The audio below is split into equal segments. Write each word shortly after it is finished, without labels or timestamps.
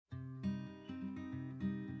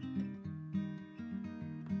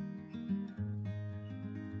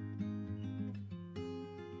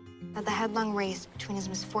But the headlong race between his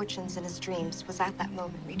misfortunes and his dreams was at that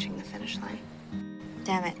moment reaching the finish line.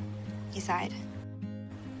 Damn it, he sighed.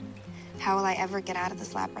 How will I ever get out of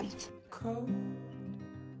this labyrinth? Cold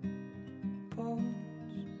bones.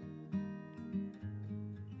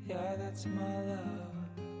 Yeah, that's my love.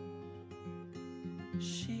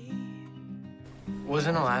 She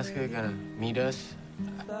Wasn't Alaska gonna meet us?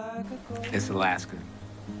 It's Alaska.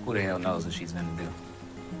 Who the hell knows what she's gonna do?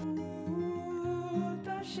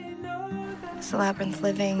 Is the labyrinth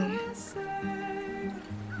living or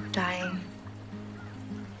dying?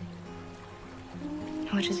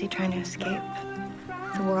 Which is he trying to escape?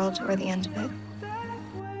 The world or the end of it?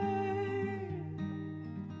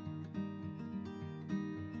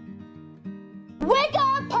 Wake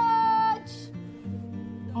up, Pudge!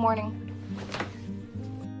 Morning.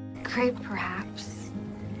 Crepe, perhaps.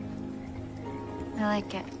 I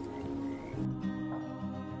like it.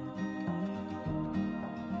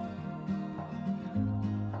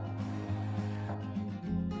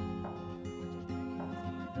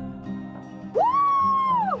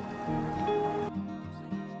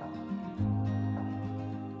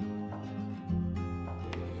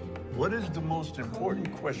 What is the most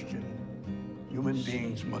important question human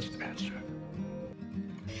beings must answer?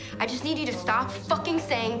 I just need you to stop fucking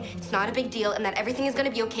saying it's not a big deal and that everything is gonna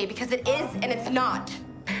be okay, because it is and it's not.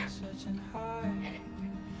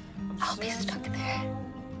 I'll be stuck there.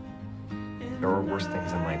 There are worse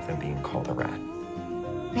things in life than being called a rat.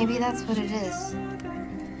 Maybe that's what it is.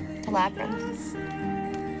 The labyrinth.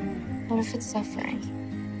 What if it's suffering?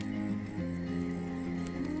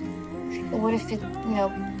 What if it,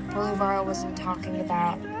 Bolivaro wasn't talking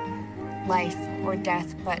about life or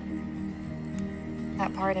death, but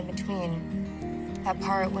that part in between. That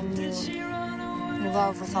part when you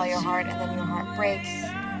love with all your heart and then your heart breaks.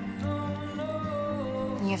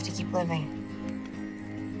 And you have to keep living.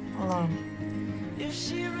 Alone.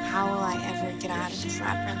 How will I ever get out of this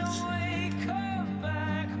labyrinth?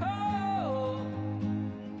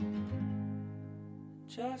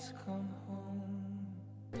 just come home.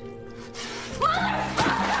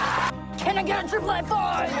 Can I get a triple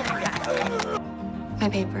five? My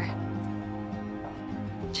paper.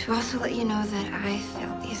 To also let you know that I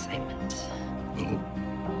failed the assignment. Oh,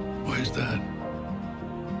 why is that?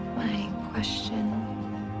 My question.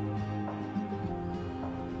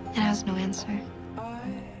 It has no answer.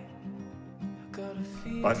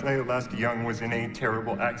 Last night, Alaska Young was in a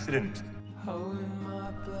terrible accident,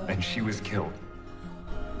 and she was killed.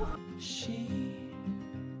 She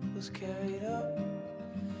was carried up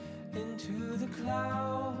into the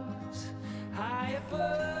clouds, high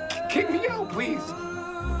above. Kick me out, please.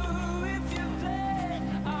 If you play,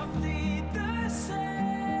 I'll bleed the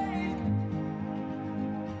same.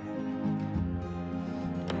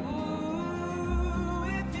 Ooh,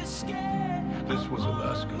 if you're scared, This was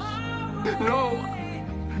Alaska's. No,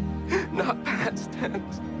 not past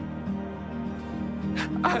tense.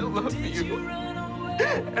 I love you,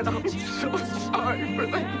 and I'm so sorry for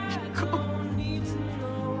letting you go.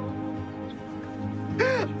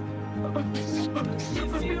 I'm so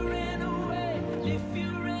sorry.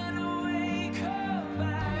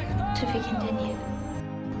 To be continued.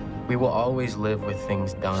 We will always live with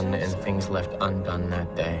things done and things left undone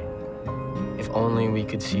that day. If only we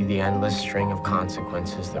could see the endless string of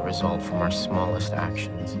consequences that result from our smallest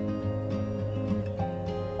actions.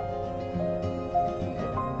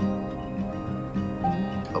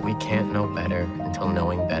 But we can't know better until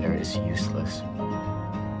knowing better is useless.